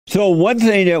So one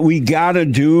thing that we got to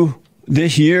do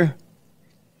this year,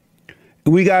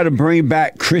 we got to bring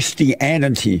back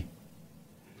Christianity.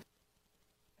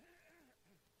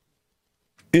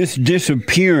 It's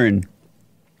disappearing.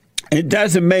 It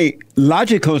doesn't make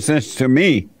logical sense to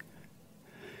me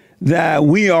that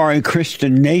we are a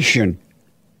Christian nation,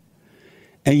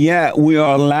 and yet we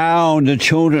are allowing the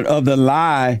children of the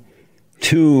lie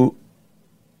to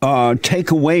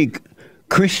take away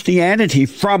Christianity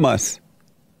from us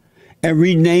and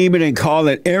rename it and call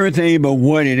it everything but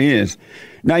what it is.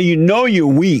 Now, you know you're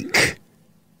weak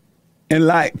and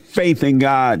lack faith in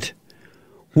God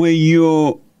when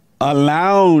you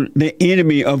allow the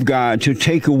enemy of God to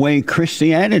take away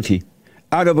Christianity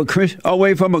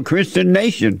away from a Christian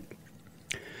nation.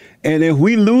 And if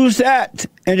we lose that,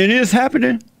 and it is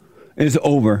happening, it's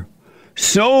over.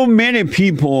 So many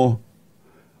people,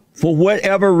 for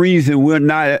whatever reason, will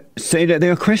not say that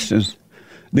they're Christians.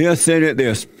 They'll say that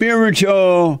they're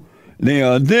spiritual, they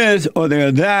are this or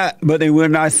they're that, but they will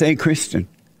not say Christian.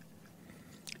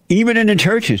 Even in the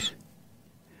churches.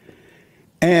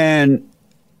 And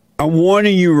I'm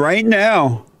warning you right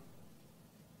now.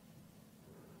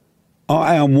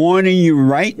 I am warning you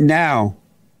right now.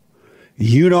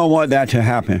 You don't want that to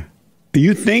happen.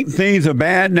 You think things are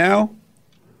bad now?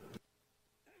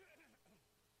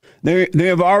 They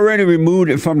have already removed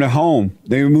it from the home.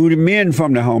 They removed the men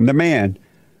from the home, the man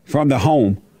from the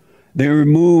home. They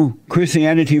removed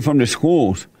Christianity from the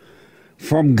schools,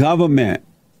 from government,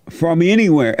 from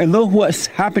anywhere. And look what's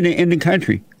happening in the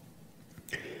country.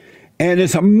 And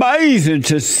it's amazing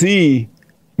to see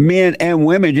men and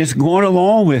women just going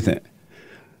along with it,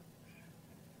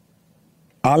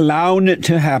 allowing it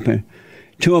to happen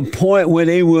to a point where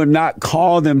they will not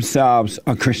call themselves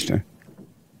a Christian.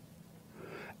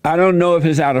 I don't know if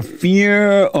it's out of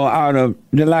fear or out of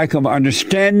the lack of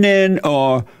understanding,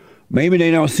 or maybe they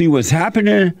don't see what's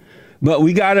happening, but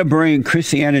we got to bring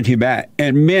Christianity back.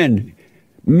 And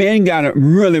men got to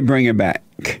really bring it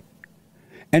back.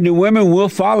 And the women will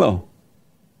follow.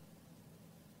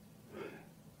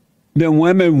 The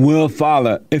women will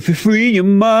follow. If you free your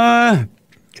mind,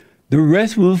 the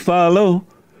rest will follow.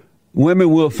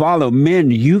 Women will follow. Men,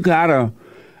 you got to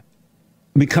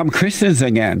become Christians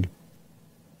again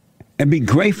and be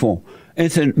grateful.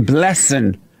 It's a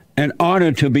blessing, an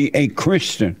honor to be a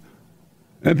Christian.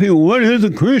 And people, what is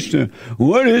a Christian?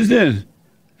 What is this?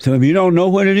 So if you don't know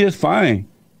what it is, fine.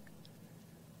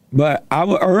 But I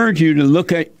would urge you to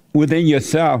look at within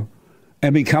yourself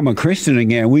and become a Christian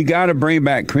again. We got to bring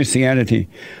back Christianity.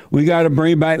 We got to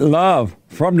bring back love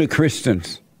from the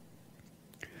Christians.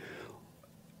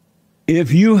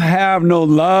 If you have no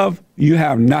love, you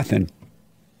have nothing.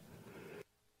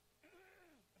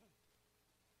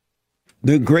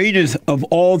 The greatest of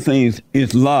all things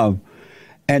is love,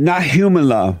 and not human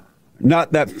love,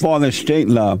 not that father state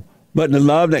love, but the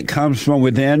love that comes from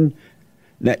within,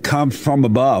 that comes from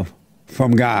above,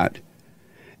 from God.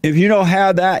 If you don't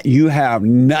have that, you have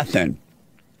nothing.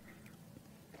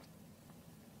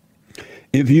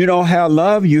 If you don't have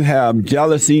love, you have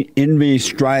jealousy, envy,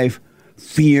 strife,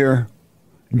 fear,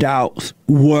 doubts,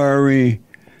 worry.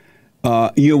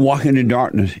 You're walking in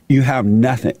darkness. You have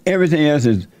nothing. Everything else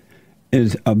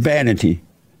is a vanity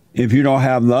if you don't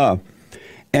have love.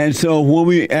 And so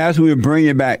as we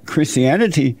bring back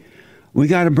Christianity, we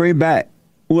got to bring back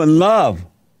with love.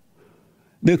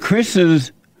 The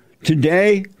Christians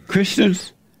today,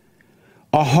 Christians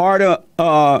are harder,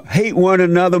 hate one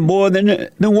another more than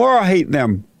the world hate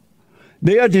them.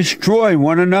 They are destroying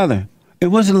one another. It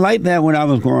wasn't like that when I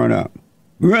was growing up.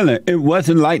 Really, it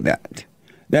wasn't like that.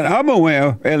 That I'm aware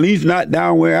of, at least not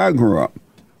down where I grew up.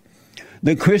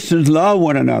 The Christians love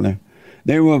one another.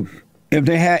 If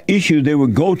they had issues, they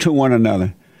would go to one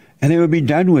another, and they would be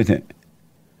done with it.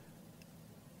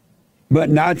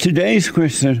 But not today's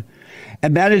Christians,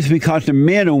 and that is because the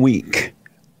men are weak.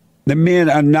 The men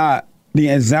are not the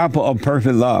example of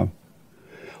perfect love.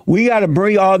 We got to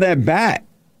bring all that back,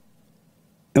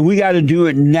 and we got to do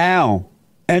it now.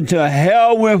 And to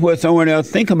hell with what someone else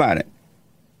think about it.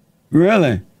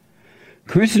 Really.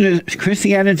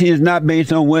 Christianity is not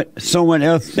based on what someone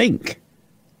else think.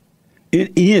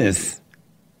 It is.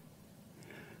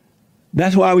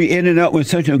 That's why we ended up with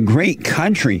such a great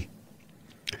country.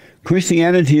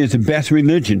 Christianity is the best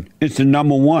religion. It's the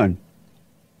number one.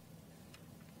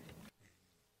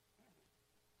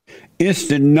 It's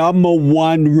the number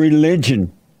one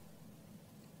religion.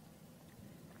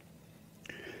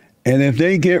 And if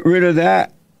they get rid of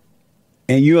that,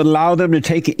 and you allow them to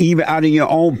take it even out of your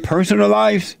own personal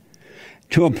lives,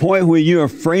 to a point where you're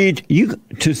afraid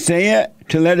to say it,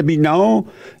 to let it be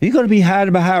known, you're going to be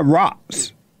hiding behind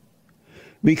rocks.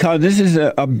 because this is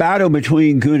a battle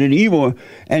between good and evil.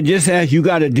 And just as you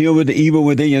got to deal with the evil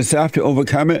within yourself to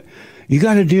overcome it, you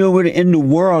got to deal with it in the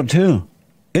world too.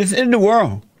 It's in the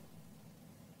world.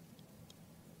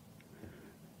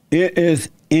 It is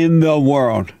in the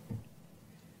world.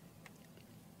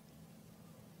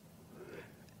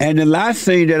 And the last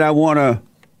thing that I want to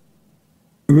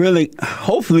really,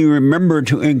 hopefully remember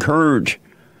to encourage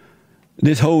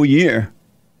this whole year,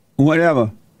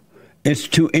 whatever, is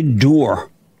to endure.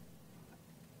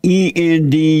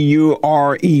 E-N-D-U-R-E.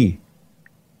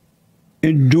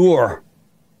 Endure.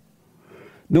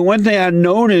 The one thing I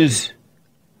notice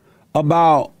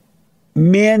about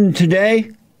men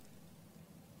today,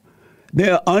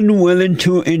 they're unwilling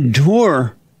to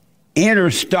endure inner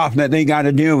stuff that they got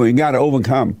to deal with, got to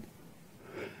overcome.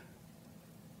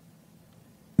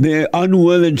 They're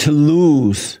unwilling to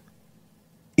lose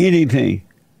anything.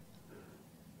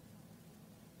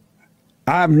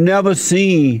 I've never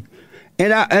seen,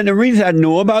 and the reason I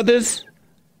know about this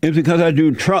is because I do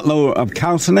a truckload of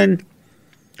counseling,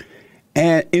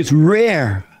 and it's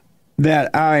rare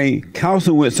that I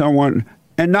counsel with someone,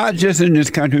 and not just in this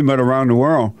country but around the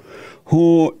world,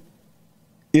 who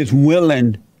is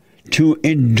willing to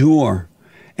endure,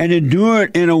 and endure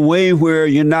it in a way where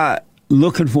you're not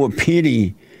looking for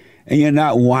pity, and you're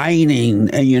not whining,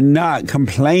 and you're not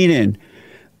complaining,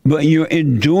 but you're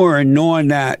enduring knowing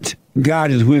that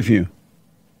God is with you.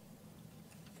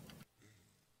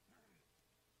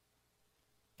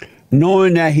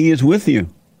 Knowing that He is with you.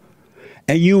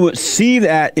 And you would see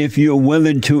that if you're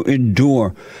willing to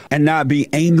endure and not be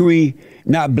angry,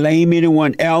 not blame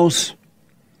anyone else,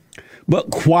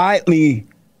 but quietly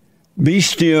be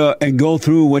still and go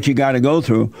through what you got to go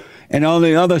through. And on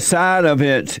the other side of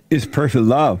it is perfect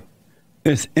love.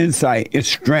 It's insight. It's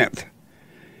strength.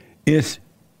 It's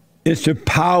the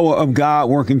power of God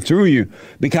working through you,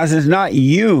 because it's not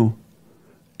you.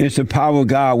 It's the power of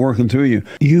God working through you.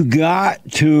 You got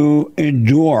to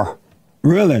endure.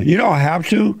 Really. You don't have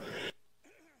to.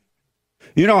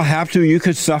 You don't have to. You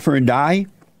could suffer and die,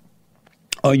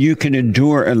 or you can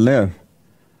endure and live.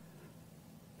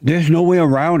 There's no way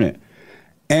around it.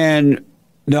 And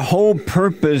the whole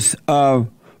purpose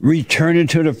of returning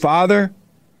to the Father,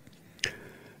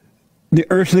 the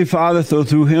earthly Father, so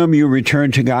through Him you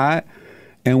return to God.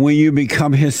 And when you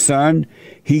become His son,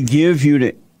 He gives you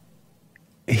the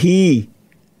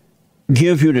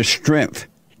strength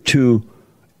to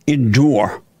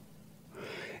endure.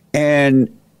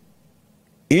 And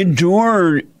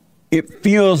endure, it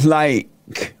feels like,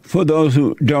 for those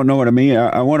who don't know what I mean,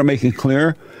 I want to make it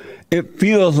clear. It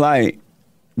feels like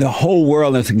the whole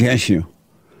world is against you.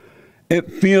 It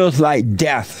feels like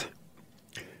death.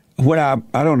 I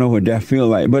don't know what death feels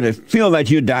like, but it feels like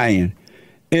you're dying.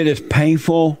 It is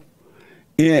painful.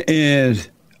 It is,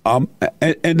 and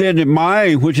then the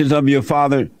mind, which is of your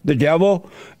father, the devil,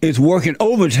 is working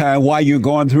overtime while you're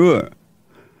going through it.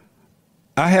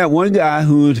 I had one guy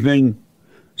who's been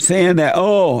saying that,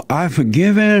 I've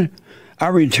forgiven, I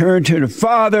returned to the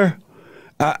Father,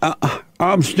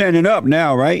 I'm standing up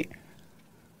now, right?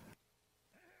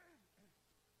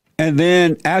 And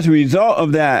then as a result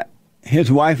of that,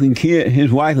 his wife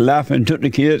left and took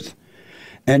the kids,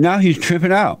 and now he's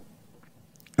tripping out.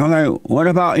 I'm like, what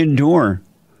about enduring?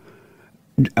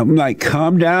 I'm like,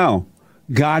 calm down.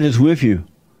 God is with you.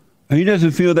 And he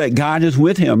doesn't feel that God is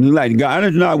with him. He's like, God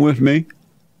is not with me.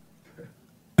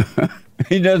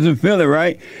 He doesn't feel it,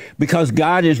 right? Because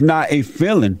God is not a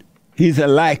feeling. He's a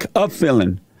lack of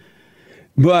feeling.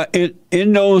 But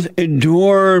in those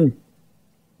enduring,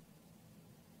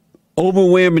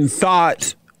 overwhelming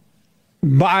thoughts,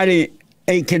 body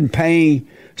aching pain,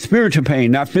 spiritual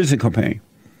pain, not physical pain,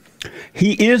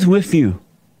 He is with you.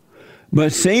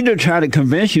 But Satan will try to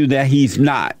convince you that He's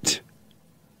not.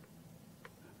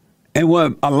 And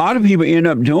what a lot of people end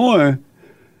up doing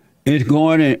is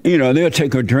going and, they'll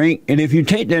take a drink. And if you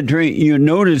take that drink, you'll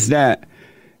notice that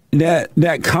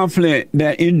conflict,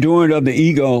 that enduring of the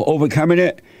ego, overcoming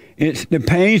it, the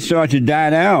pain starts to die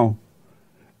down.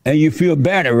 And you feel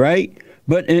better, right?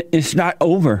 But it's not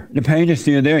over. The pain is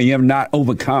still there. You have not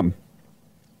overcome.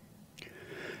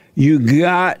 You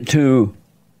got to,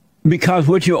 because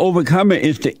what you're overcoming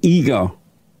is the ego.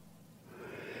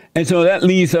 And so that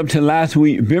leads up to last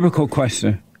week's biblical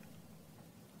question.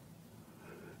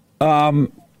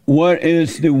 What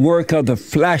is the work of the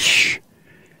flesh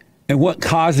and what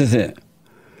causes it?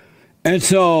 And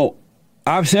so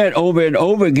I've said over and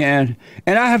over again,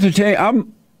 and I have to tell you,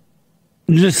 I'm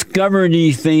discovering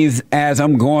these things as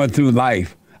I'm going through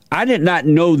life. I did not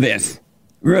know this,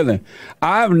 really.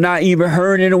 I've not even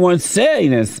heard anyone say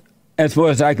this as far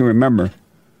as I can remember.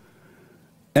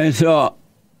 And so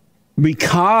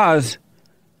because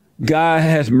God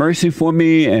has mercy for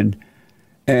me and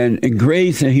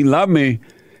grace, and he loved me,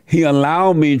 he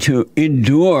allowed me to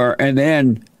endure, and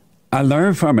then I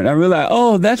learned from it. I realized,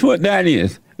 oh, that's what that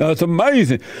is. That's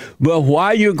amazing. But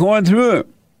while you're going through it,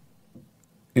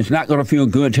 it's not going to feel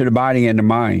good to the body and the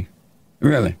mind,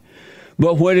 really.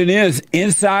 But what it is,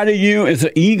 inside of you is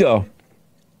an ego.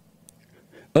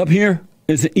 Up here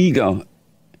is an ego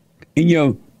in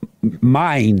your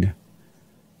mind.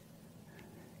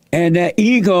 And that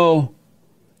ego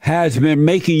has been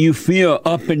making you feel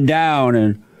up and down,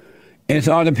 and it's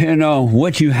all depending on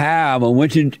what you have or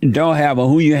what you don't have, or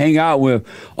who you hang out with,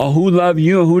 or who love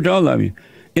you or who don't love you.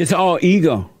 It's all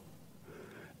ego.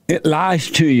 It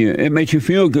lies to you. It makes you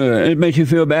feel good. It makes you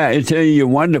feel bad. It tells you you're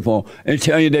wonderful. It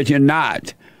tells you that you're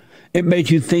not. It makes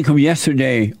you think of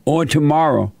yesterday or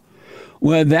tomorrow.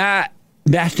 Well,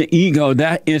 that's the ego.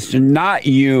 That is the not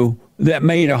you that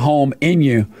made a home in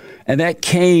you. And that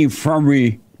came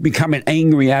from becoming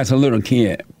angry as a little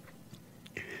kid.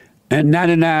 And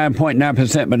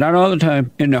 99.9%, but not all the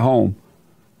time, in the home.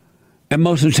 And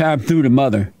most of the time through the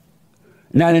mother.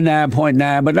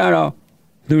 99.9, but not all.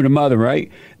 Through the mother,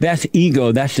 right? That's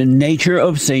ego. That's the nature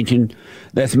of Satan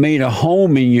that's made a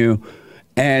home in you,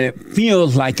 and it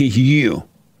feels like it's you,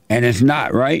 and it's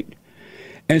not, right?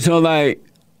 And so, like,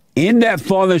 in that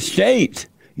fallen state,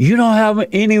 you don't have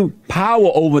any power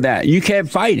over that. You can't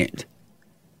fight it.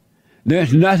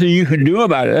 There's nothing you can do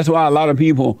about it. That's why a lot of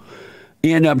people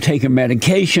end up taking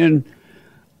medication,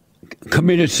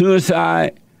 committing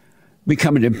suicide,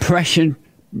 becoming depressed,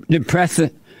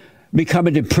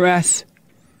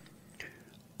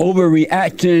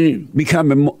 overreacting,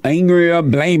 becoming angrier,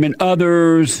 blaming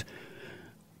others,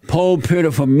 poor pity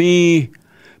for me,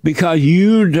 because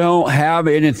you don't have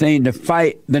anything to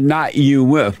fight the not you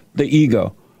with, the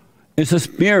ego. It's a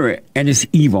spirit, and it's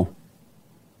evil.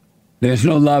 There's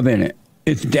no love in it.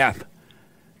 It's death.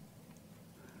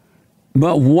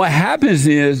 But what happens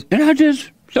is, and I just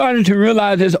started to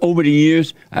realize this over the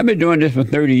years. I've been doing this for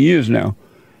 30 years now.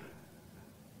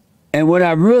 And what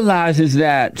I realized is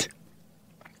that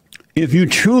if you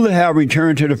truly have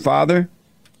returned to the Father,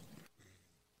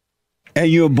 and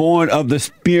you're born of the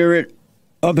Spirit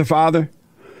of the Father,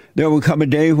 there will come a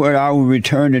day where I will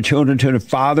return the children to the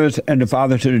fathers and the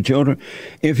fathers to the children.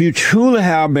 If you truly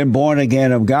have been born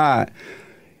again of God,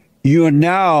 you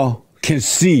now can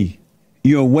see.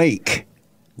 You're awake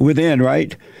within,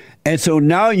 right? And so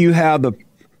now you have the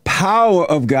power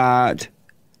of God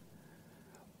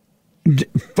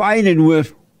fighting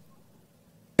with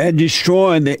and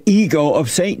destroying the ego of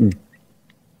Satan.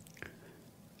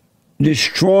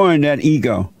 Destroying that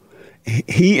ego.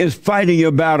 He is fighting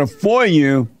your battle for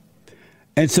you.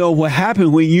 And so what happens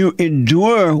when you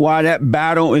endure while that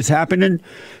battle is happening,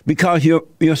 because your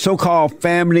so-called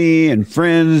family and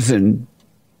friends and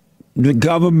the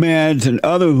governments and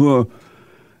others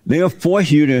they'll force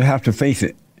you to have to face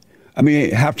it. I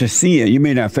mean, have to see it. You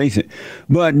may not face it.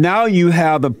 But now you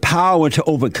have the power to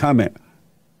overcome it.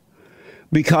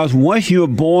 Because once you're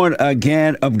born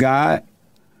again of God,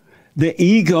 the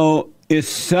ego is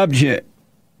subject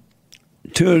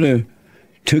to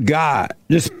God,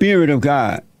 the Spirit of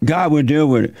God. God will deal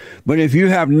with it. But if you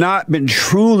have not been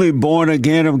truly born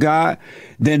again of God,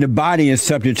 then the body is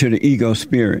subject to the ego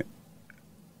spirit.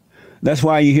 That's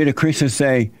why you hear the Christians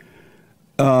say,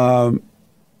 the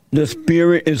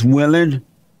spirit is willing,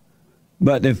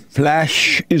 but the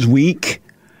flesh is weak.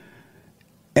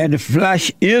 And the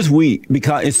flesh is weak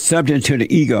because it's subject to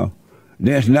the ego.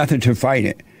 There's nothing to fight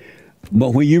it.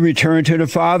 But when you return to the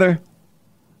Father,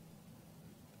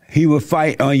 he will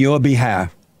fight on your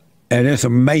behalf. And it's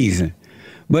amazing.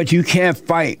 But you can't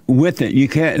fight with it.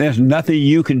 There's nothing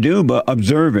you can do but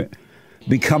observe it.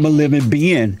 Become a living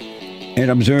being and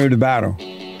observe the battle.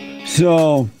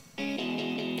 So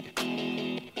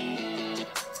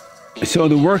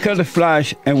the work of the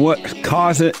flesh and what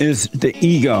causes it is the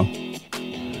ego.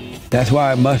 That's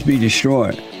why it must be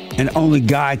destroyed. And only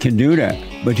God can do that.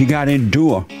 But you got to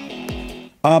endure.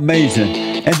 Amazing.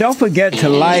 And don't forget to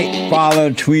like,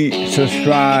 follow, tweet,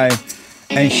 subscribe,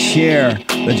 and share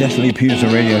the Jesse Lee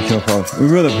Peterson radio show, folks. We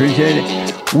really appreciate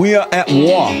it. We are at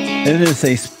war. It is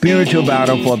a spiritual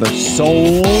battle for the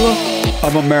soul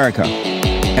of America.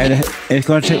 And it's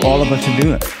going to take all of us to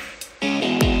do it.